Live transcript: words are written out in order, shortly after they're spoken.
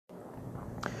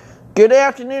Good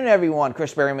afternoon, everyone.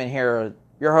 Chris Berryman here,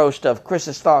 your host of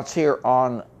Chris's Thoughts here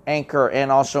on Anchor and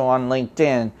also on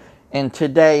LinkedIn. And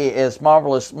today is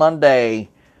Marvelous Monday,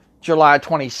 July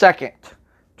 22nd,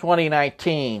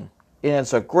 2019. And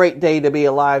it's a great day to be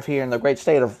alive here in the great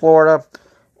state of Florida.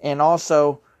 And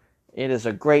also, it is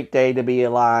a great day to be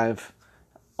alive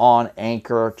on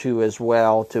Anchor too as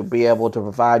well, to be able to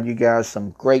provide you guys some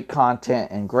great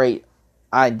content and great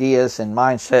ideas and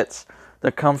mindsets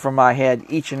that come from my head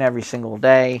each and every single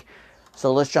day.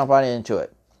 So let's jump right into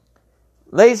it.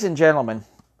 Ladies and gentlemen,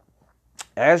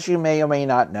 as you may or may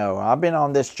not know, I've been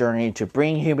on this journey to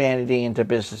bring humanity into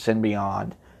business and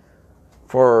beyond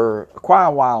for quite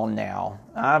a while now.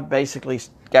 I basically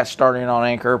got started on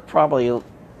Anchor probably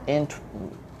in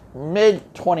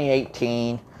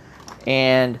mid-2018,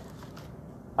 and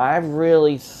I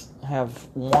really have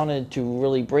wanted to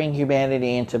really bring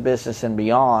humanity into business and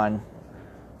beyond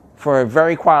for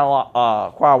quite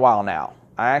a while now.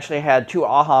 I actually had two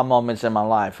aha moments in my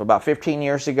life. About 15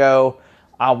 years ago,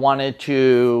 I wanted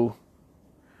to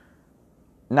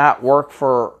not work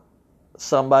for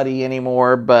somebody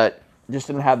anymore, but just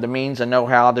didn't have the means and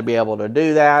know-how to be able to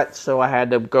do that. So I had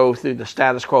to go through the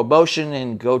status quo motion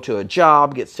and go to a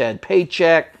job, get said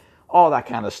paycheck, all that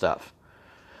kind of stuff.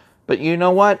 But you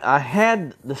know what? I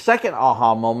had the second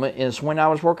aha moment is when I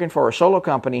was working for a solo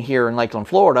company here in Lakeland,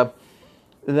 Florida,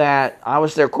 that I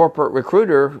was their corporate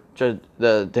recruiter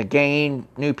to gain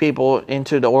new people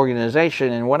into the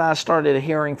organization. And what I started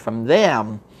hearing from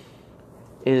them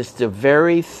is the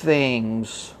very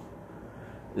things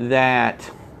that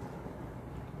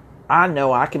I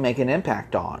know I can make an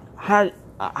impact on. How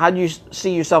do you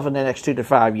see yourself in the next 2 to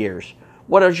 5 years?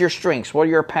 What are your strengths? What are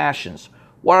your passions?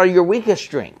 What are your weakest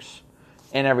strengths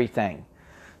and everything?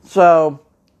 So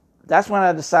that's when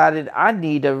I decided I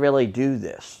need to really do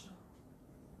this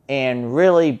and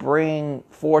really bring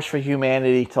Force for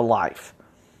Humanity to life.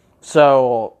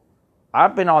 So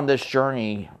I've been on this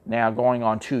journey now going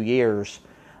on 2 years.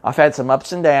 I've had some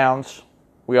ups and downs.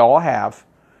 We all have.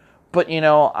 But, you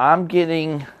know, I'm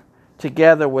getting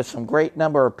together with some great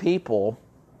number of people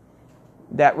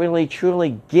that really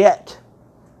truly get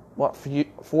what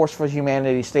Force for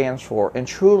Humanity stands for and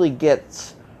truly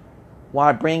gets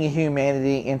why bringing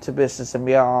humanity into business and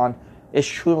beyond is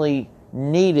truly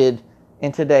needed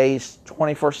in today's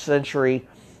 21st century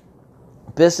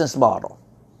business model.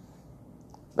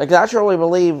 Because I truly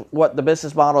believe what the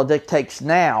business model dictates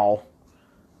now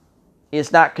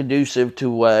is not conducive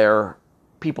to where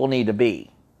people need to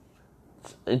be.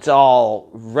 It's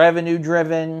all revenue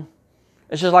driven.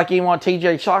 It's just like even what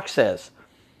TJ Chalk says.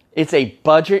 It's a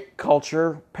budget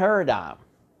culture paradigm.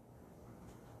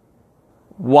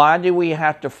 Why do we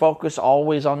have to focus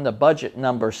always on the budget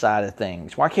number side of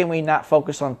things? Why can't we not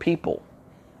focus on people?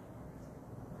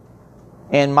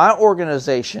 In my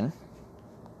organization,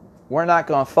 we're not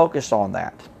going to focus on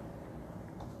that.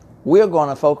 We're going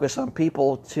to focus on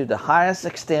people to the highest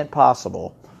extent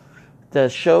possible to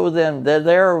show them that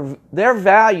their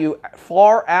value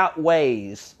far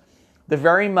outweighs the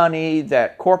very money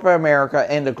that corporate America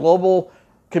and the global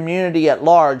community at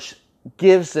large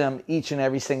gives them each and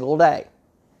every single day.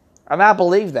 And I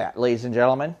believe that, ladies and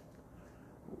gentlemen.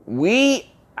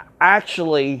 We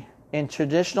actually, in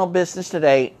traditional business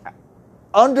today,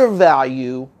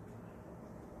 undervalue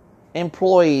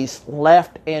employees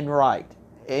left and right.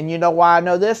 And you know why I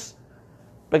know this?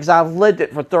 Because I've lived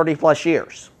it for 30 plus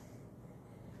years.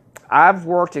 I've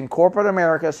worked in corporate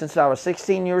America since I was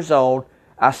 16 years old.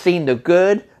 I've seen the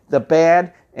good, the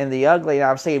bad, and the ugly. And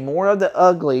I've seen more of the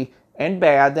ugly and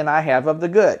bad than I have of the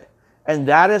good. And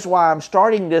that is why I'm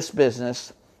starting this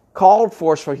business called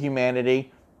Force for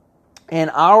Humanity. And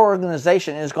our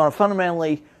organization is going to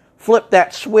fundamentally flip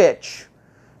that switch,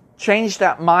 change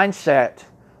that mindset,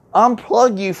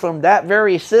 unplug you from that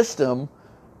very system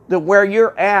that where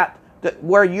you're at, that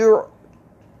where you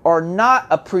are not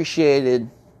appreciated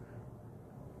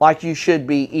like you should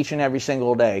be each and every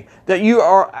single day. That you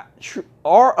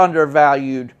are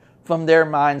undervalued from their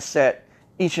mindset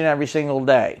each and every single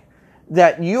day.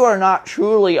 That you are not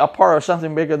truly a part of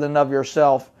something bigger than of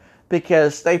yourself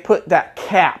because they put that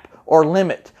cap or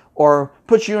limit or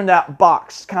put you in that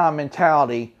box kind of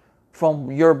mentality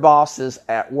from your bosses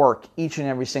at work each and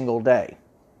every single day.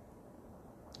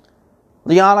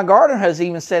 Liana Gardner has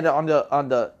even said it on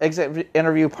the exit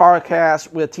interview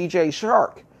podcast with TJ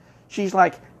Shark. She's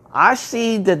like, I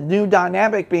see the new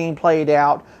dynamic being played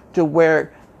out to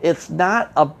where it's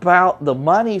not about the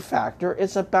money factor,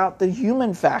 it's about the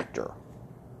human factor.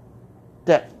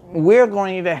 That we're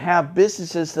going to have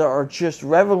businesses that are just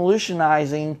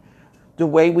revolutionizing the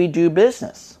way we do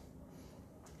business.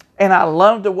 And I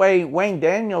love the way Wayne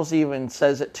Daniels even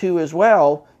says it too as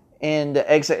well in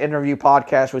the Exit Interview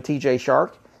podcast with TJ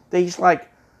Shark. That he's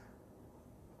like,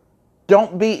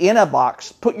 don't be in a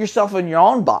box. Put yourself in your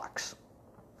own box.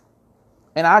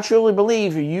 And I truly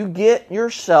believe if you get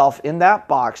yourself in that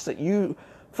box, that you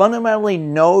fundamentally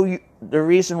know the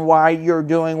reason why you're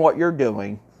doing what you're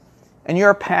doing, and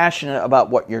you're passionate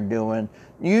about what you're doing,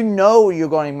 you know you're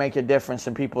going to make a difference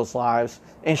in people's lives,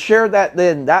 and share that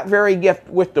very gift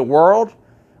with the world.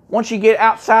 Once you get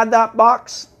outside that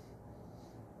box,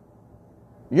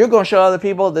 you're going to show other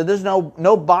people that there's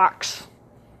no box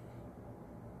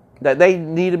that they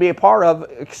need to be a part of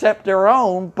except their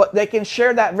own, but they can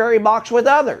share that very box with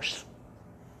others.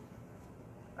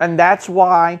 And that's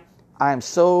why I'm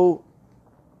so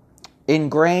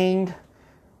ingrained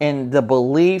in the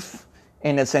belief,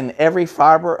 and it's in every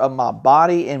fiber of my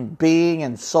body and being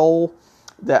and soul.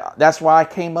 That's why I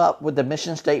came up with the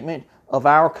mission statement of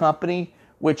our company,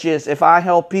 which is, if I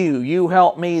help you, you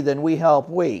help me, then we help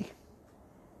we.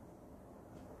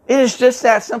 It is just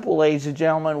that simple, ladies and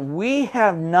gentlemen. We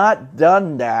have not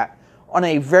done that on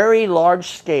a very large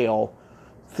scale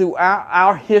throughout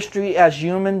our history as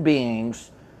human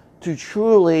beings to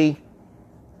truly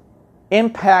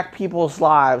impact people's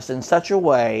lives in such a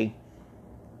way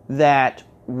that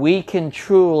we can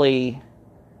truly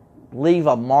leave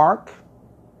a mark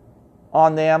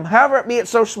on them, however it be it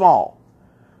so small.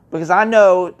 Because I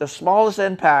know the smallest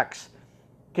impacts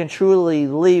can truly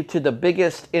lead to the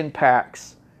biggest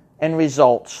impacts and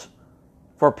results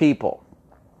for people.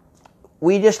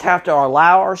 We just have to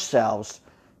allow ourselves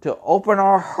to open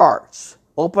our hearts,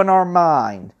 open our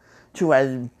mind to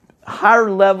a higher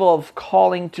level of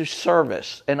calling to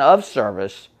service and of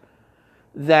service,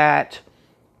 that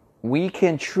we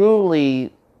can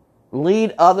truly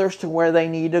lead others to where they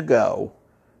need to go,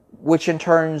 which in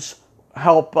turns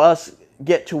help us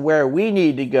get to where we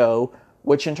need to go,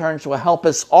 which in turns will help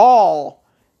us all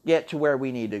get to where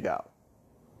we need to go.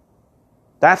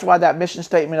 That's why that mission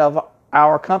statement of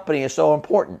our company is so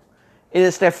important. It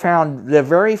is the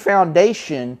very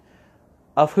foundation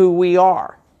of who we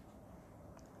are.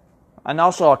 And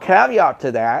also a caveat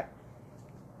to that,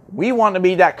 we want to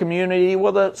be that community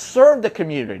will serve the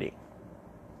community.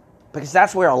 Because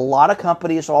that's where a lot of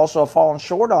companies also have fallen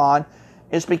short on,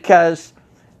 is because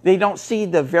they don't see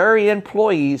the very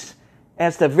employees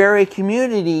as the very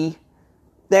community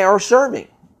they are serving.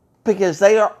 Because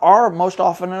they are most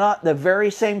often than not the very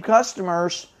same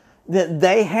customers that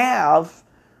they have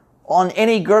on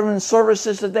any given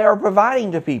services that they are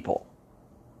providing to people.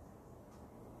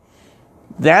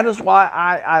 That is why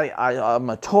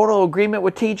I'm a total agreement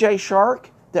with TJ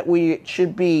Shark that we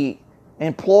should be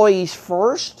employees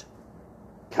first,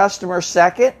 customers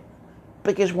second.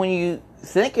 Because when you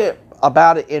think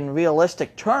about it in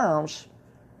realistic terms,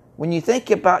 when you think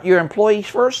about your employees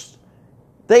first,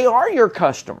 they are your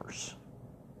customers.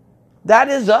 That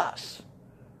is us.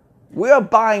 We're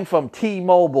buying from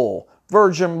T-Mobile,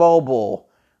 Virgin Mobile,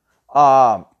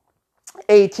 AT&T,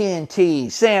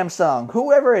 Samsung,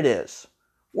 whoever it is.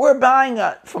 We're buying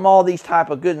from all these type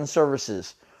of goods and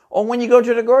services. Or when you go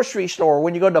to the grocery store,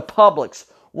 when you go to Publix,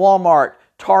 Walmart,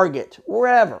 Target,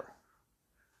 wherever.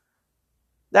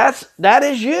 That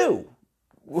is you,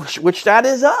 which that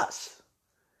is us.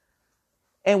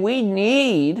 And we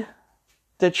need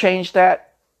to change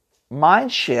that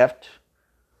mind shift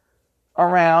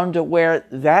around to where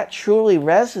that truly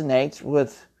resonates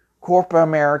with corporate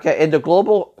America and the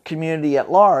global community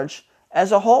at large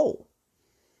as a whole.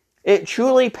 It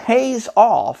truly pays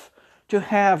off to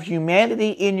have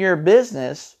humanity in your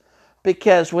business,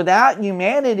 because without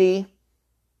humanity,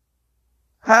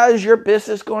 how is your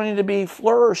business going to be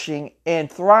flourishing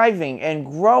and thriving and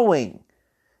growing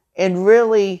and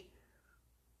really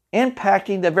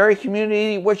impacting the very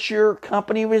community which your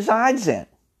company resides in?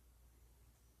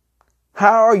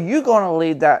 How are you going to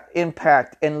leave that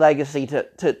impact and legacy to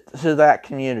that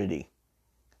community?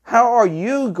 How are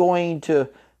you going to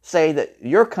say that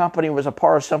your company was a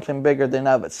part of something bigger than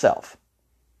of itself?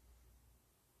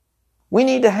 We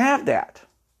need to have that.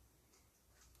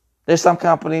 There's some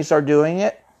companies are doing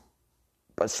it,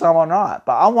 but some are not.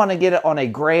 But I want to get it on a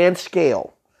grand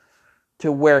scale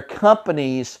to where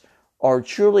companies are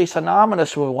truly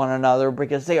synonymous with one another,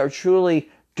 because they are truly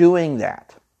doing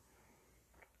that.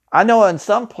 I know in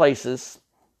some places,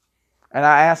 and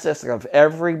I ask this of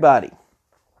everybody,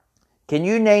 can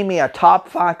you name me a top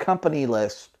 5 company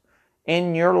list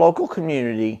in your local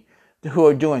community who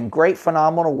are doing great,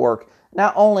 phenomenal work,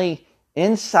 not only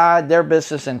inside their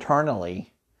business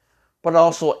internally, but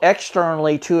also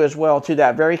externally too as well, to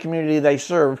that very community they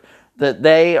serve, that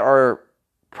they are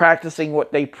practicing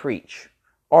what they preach,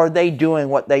 Or are they doing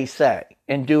what they say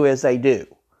and do as they do?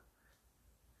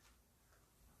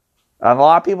 And a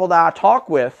lot of people that I talk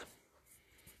with,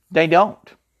 they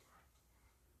don't.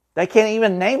 They can't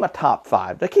even name a top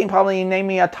 5. They can't probably even name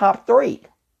me a top 3.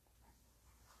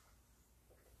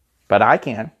 But I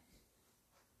can.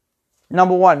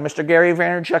 Number 1, Mr. Gary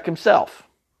Vaynerchuk himself.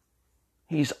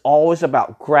 He's always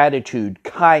about gratitude,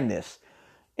 kindness,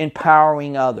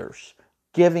 empowering others,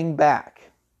 giving back.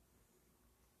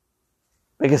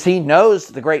 Because he knows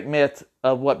the great myth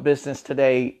of what business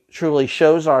today truly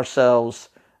shows ourselves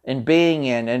in being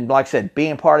in, and like I said,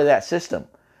 being part of that system.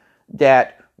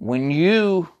 That when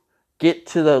you get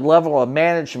to the level of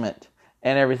management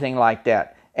and everything like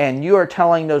that, and you are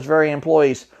telling those very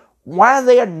employees why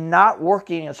they are not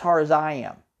working as hard as I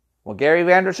am. Well, Gary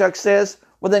Vaynerchuk says,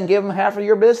 well, then give them half of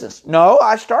your business. No,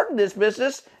 I started this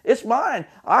business. It's mine.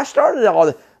 I started all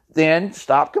this. Then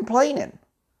stop complaining.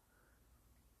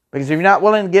 Because if you're not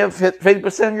willing to give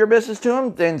 50% of your business to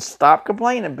them, then stop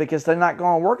complaining, because they're not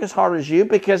going to work as hard as you,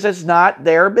 because it's not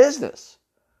their business.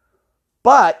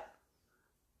 But,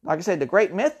 like I said, the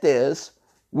great myth is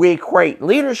we equate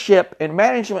leadership and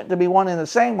management to be one and the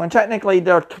same, when technically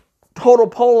they're total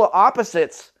polar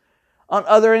opposites on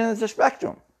other ends of the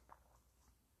spectrum.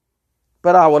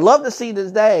 But I would love to see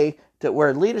this day that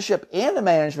where leadership and the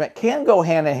management can go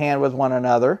hand in hand with one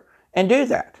another and do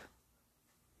that.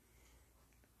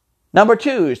 Number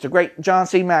 2 is the great John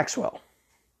C. Maxwell.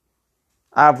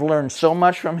 I've learned so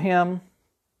much from him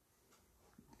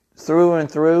through and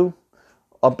through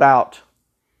about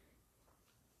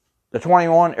the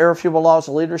 21 irrefutable laws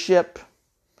of leadership,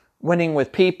 winning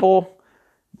with people,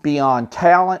 beyond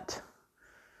talent,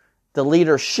 the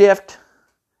leader shift,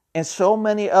 and so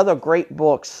many other great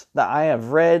books that I have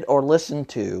read or listened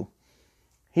to.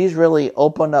 He's really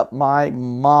opened up my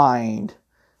mind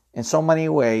in so many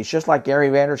ways, just like Gary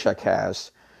Vaynerchuk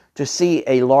has, to see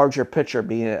a larger picture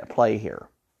being at play here.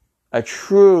 A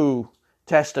true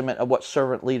testament of what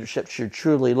servant leadership should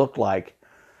truly look like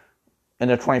in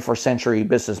the 21st century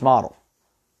business model.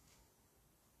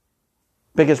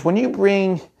 Because when you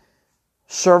bring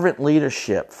servant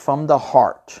leadership from the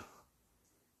heart,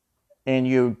 and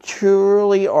you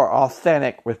truly are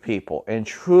authentic with people and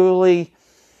truly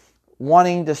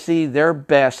wanting to see their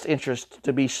best interest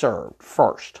to be served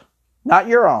first, not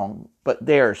your own, but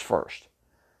theirs first,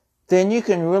 then you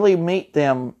can really meet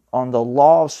them on the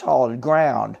law of solid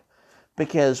ground.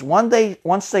 Because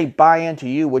once they buy into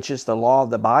you, which is the law of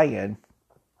the buy-in,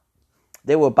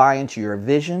 they will buy into your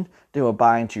vision, they will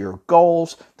buy into your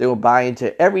goals, they will buy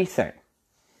into everything.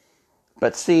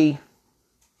 But see,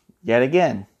 yet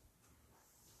again,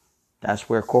 that's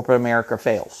where corporate America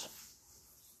fails.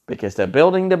 Because they're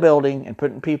building the building and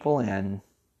putting people in,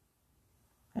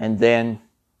 and then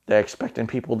they're expecting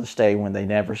people to stay when they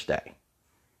never stay.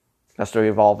 That's the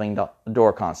revolving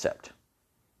door concept.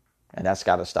 And that's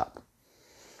got to stop.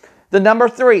 The number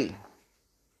 3,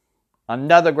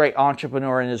 another great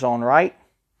entrepreneur in his own right,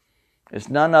 is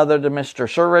none other than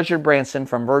Mr. Sir Richard Branson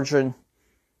from Virgin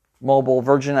Mobile,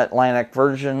 Virgin Atlantic,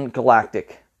 Virgin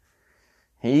Galactic.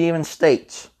 He even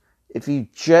states, if you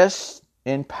just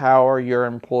empower your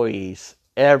employees,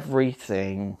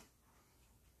 everything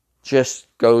just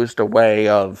goes the way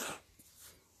of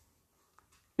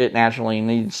it naturally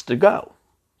needs to go.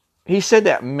 He said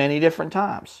that many different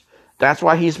times. That's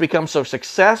why he's become so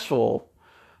successful,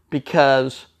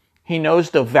 because he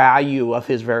knows the value of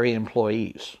his very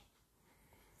employees.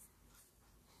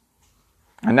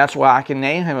 And that's why I can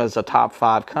name him as a top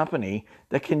 5 company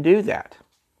that can do that.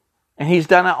 And he's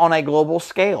done it on a global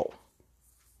scale.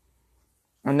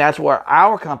 And that's what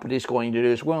our company is going to do,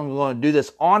 is we're going to do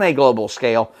this on a global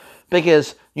scale,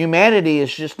 because humanity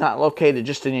is just not located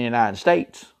just in the United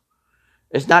States.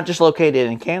 It's not just located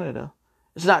in Canada.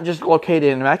 It's not just located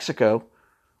in Mexico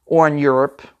or in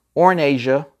Europe or in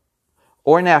Asia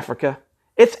or in Africa.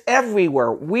 It's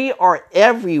everywhere. We are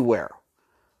everywhere.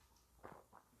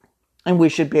 And we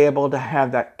should be able to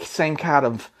have that same kind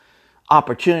of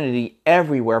opportunity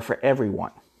everywhere for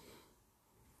everyone.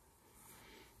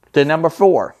 The number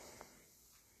 4,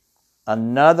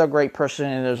 another great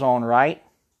person in his own right,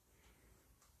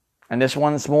 and this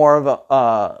one's more of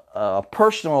a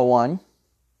personal one,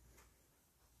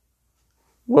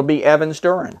 will be Evans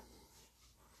Duran.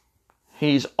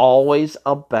 He's always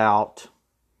about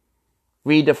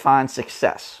redefine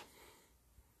success.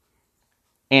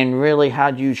 And really,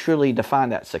 how do you truly define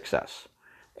that success?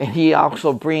 And he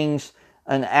also brings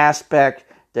an aspect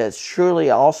that's truly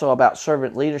also about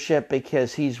servant leadership,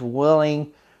 because he's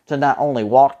willing to not only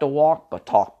walk the walk, but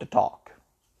talk the talk.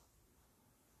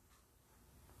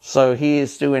 So he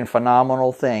is doing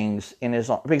phenomenal things in his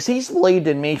own, because he's believed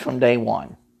in me from day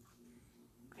one.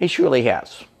 He surely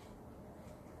has.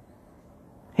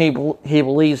 He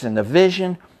believes in the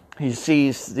vision. He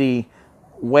sees the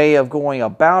way of going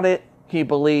about it. He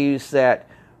believes that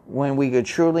when we could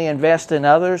truly invest in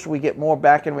others, we get more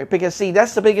back in. Because see,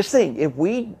 that's the biggest thing. If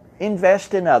we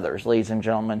invest in others, ladies and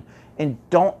gentlemen, and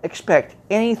don't expect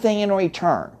anything in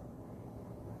return,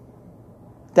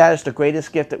 that is the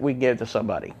greatest gift that we give to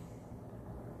somebody.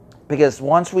 Because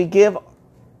once we give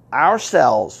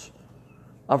ourselves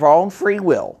of our own free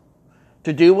will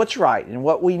to do what's right and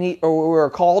what we need or we're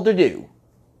called to do,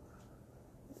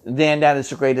 then that is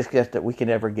the greatest gift that we could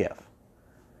ever give.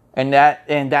 And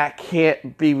that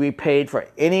can't be repaid for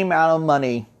any amount of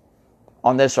money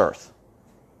on this earth.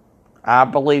 I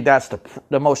believe that's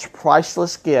the most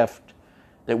priceless gift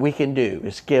that we can do,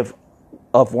 is give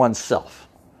of oneself.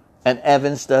 And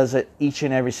Evans does it each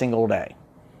and every single day.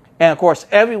 And of course,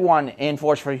 everyone in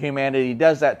Force for Humanity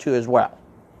does that too as well.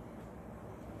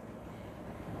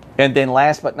 And then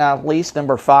last but not least,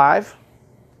 number 5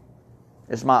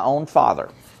 is my own father.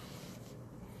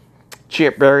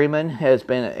 Chip Berryman has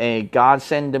been a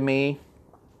godsend to me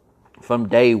from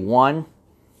day one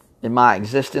in my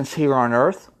existence here on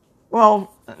earth.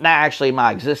 Well, not actually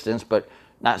my existence, but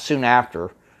not soon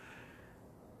after.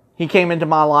 He came into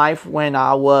my life when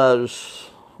I was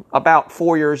about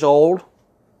 4 years old.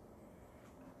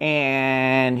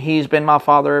 And he's been my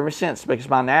father ever since, because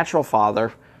my natural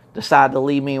father decided to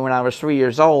leave me when I was 3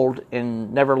 years old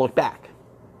and never looked back.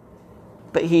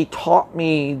 But he taught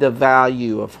me the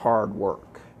value of hard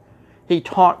work. He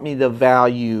taught me the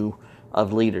value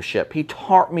of leadership. He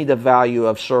taught me the value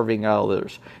of serving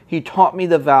others. He taught me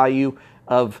the value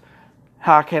of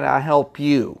how can I help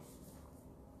you,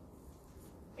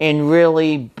 and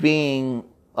really being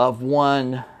of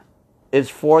one is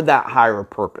for that higher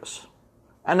purpose.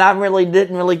 And I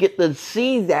didn't get to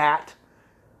see that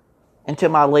until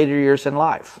my later years in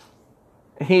life.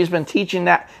 He's been teaching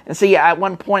that. And see, at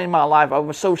one point in my life, I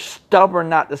was so stubborn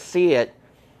not to see it,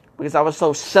 because I was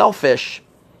so selfish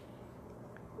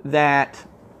that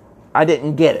I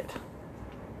didn't get it.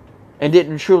 It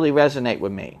didn't truly resonate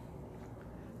with me.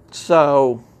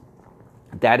 So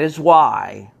that is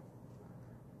why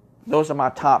those are my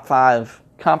top 5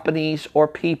 companies or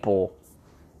people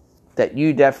that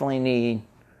you definitely need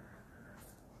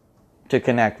to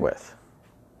connect with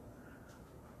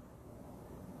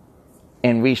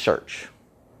and research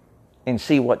and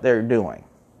see what they're doing.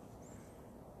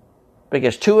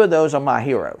 Because 2 of those are my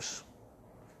heroes,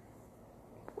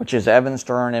 which is Evan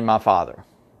Stern and my father.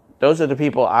 Those are the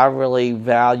people I really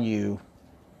value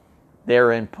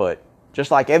their input.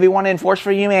 Just like everyone in Force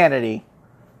for Humanity.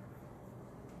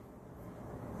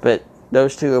 But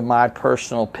those 2 are my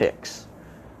personal picks.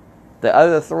 The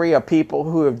other 3 are people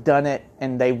who have done it,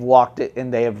 and they've walked it,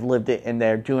 and they have lived it, and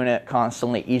they're doing it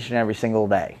constantly each and every single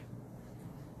day.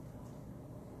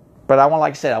 But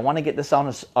like I said, I want to get this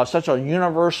on such a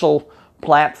universal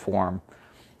platform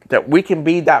that we can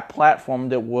be that platform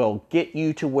that will get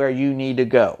you to where you need to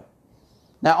go.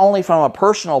 Not only from a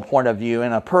personal point of view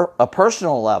and a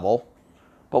personal level,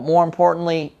 but more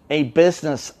importantly, a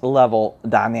business level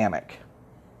dynamic.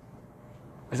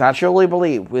 Because I truly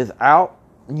believe without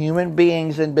human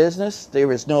beings in business,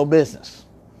 there is no business.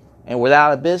 And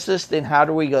without a business, then how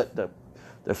do we get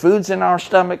the foods in our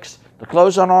stomachs, the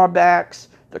clothes on our backs,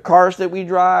 the cars that we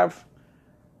drive?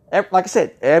 Like I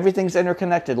said, everything's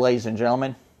interconnected, ladies and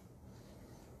gentlemen.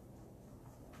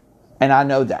 And I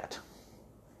know that.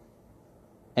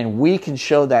 And we can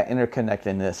show that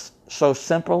interconnectedness so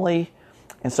simply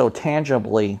and so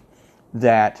tangibly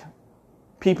that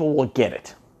people will get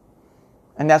it.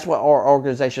 And that's what our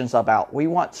organization's about. We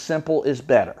want simple is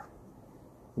better.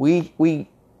 We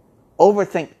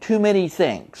overthink too many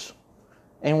things.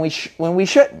 And when we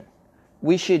shouldn't.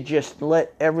 We should just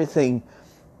let everything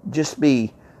just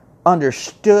be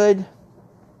understood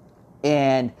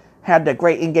and have the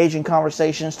great engaging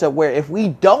conversations to where if we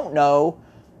don't know,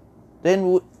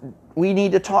 then we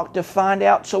need to talk to find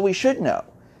out so we should know.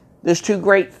 There's 2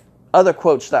 great other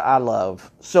quotes that I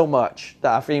love so much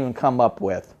that I've even come up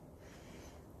with.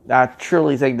 I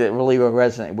truly think that really will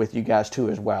resonate with you guys too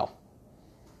as well.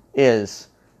 Is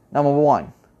number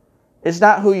 1, it's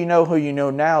not who you know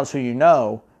now is who you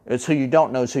know. It's who you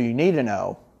don't know is who you need to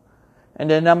know. And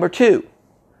then number 2,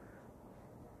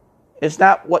 it's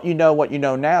not what you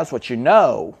know now is what you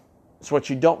know. It's what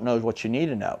you don't know is what you need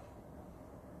to know.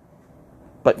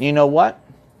 But you know what?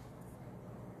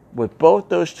 With both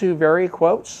those 2 very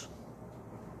quotes,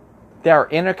 they are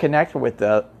interconnected with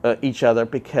each other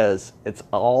because it's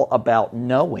all about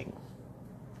knowing.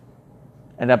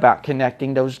 and about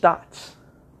connecting those dots.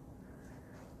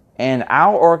 And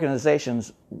our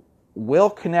organizations will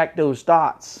connect those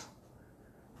dots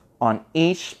on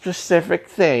each specific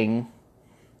thing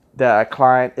that a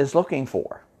client is looking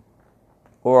for,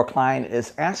 or a client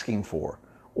is asking for,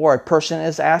 or a person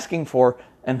is asking for,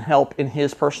 and help in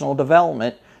his personal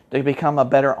development to become a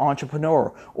better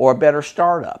entrepreneur or a better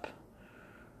startup.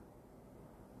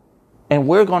 And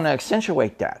we're going to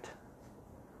accentuate that.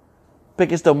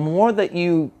 Because the more that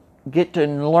you get to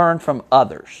learn from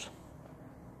others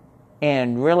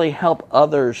and really help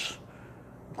others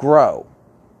grow,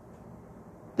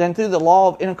 then through the law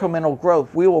of incremental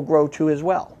growth, we will grow too as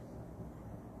well.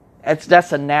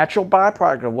 That's a natural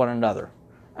byproduct of one another.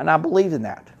 And I believe in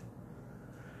that.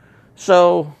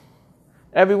 So,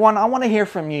 everyone, I want to hear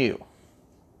from you.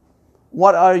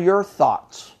 What are your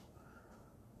thoughts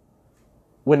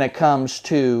when it comes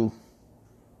to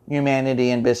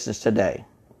humanity in business today?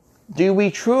 Do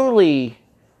we truly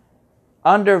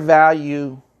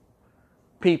undervalue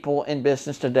people in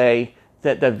business today,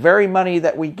 that the very money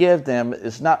that we give them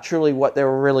is not truly what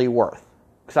they're really worth?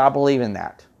 Because I believe in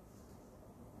that.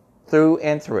 Through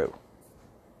and through.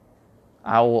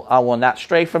 I will not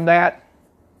stray from that.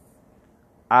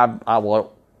 I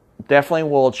will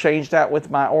definitely change that with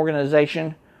my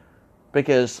organization,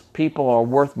 because people are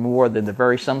worth more than the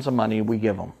very sums of money we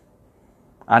give them.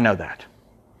 I know that.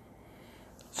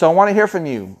 So I want to hear from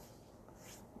you.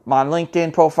 My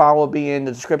LinkedIn profile will be in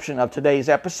the description of today's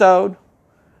episode.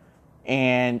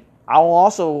 And I will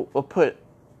also put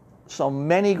so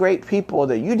many great people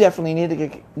that you definitely need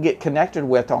to get connected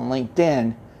with on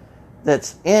LinkedIn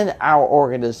that's in our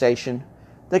organization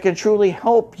that can truly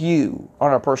help you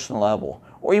on a personal level,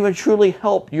 or even truly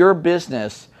help your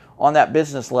business on that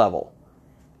business level.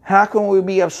 How can we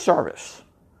be of service?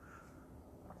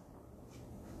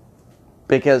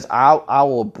 Because I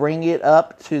will bring it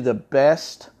up to the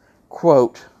best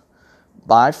quote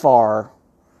by far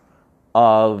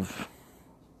of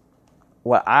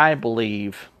what I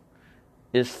believe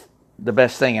is the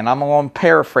best thing. And I'm going to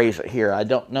paraphrase it here. I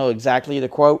don't know exactly the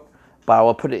quote, but I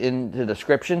will put it in the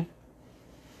description.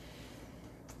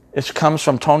 It comes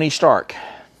from Tony Stark,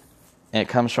 and it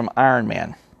comes from Iron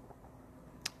Man.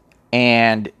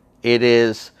 And it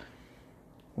is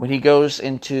when he goes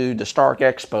into the Stark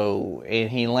Expo and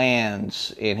he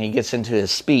lands and he gets into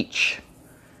his speech,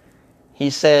 he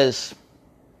says,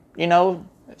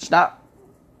 it's not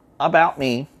about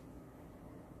me.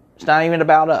 It's not even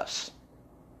about us.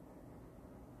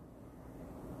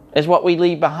 It's what we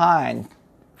leave behind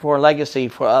for a legacy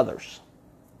for others.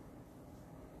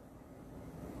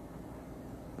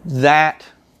 That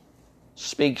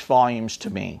speaks volumes to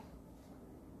me.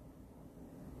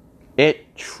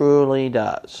 It truly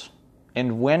does.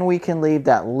 And when we can leave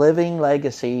that living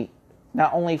legacy,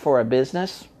 not only for a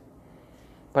business,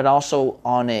 but also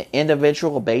on an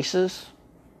individual basis,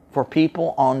 for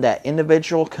people on that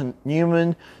individual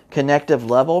human connective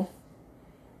level,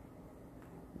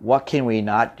 what can we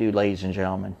not do, ladies and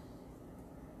gentlemen?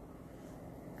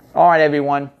 All right,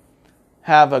 everyone.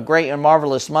 Have a great and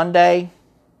marvelous Monday.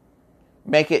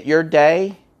 Make it your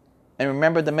day. And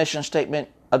remember the mission statement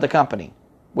of the company,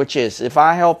 which is, if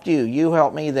I helped you, you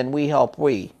help me, then we help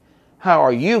we. How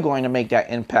are you going to make that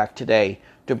impact today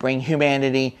to bring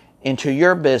humanity into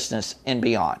your business and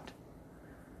beyond?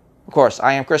 Of course,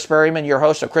 I am Chris Berryman, your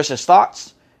host of Chris's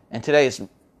Thoughts. And today is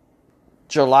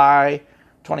July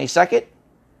 22nd.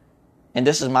 And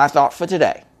this is my thought for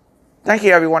today. Thank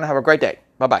you, everyone. Have a great day.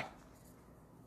 Bye-bye.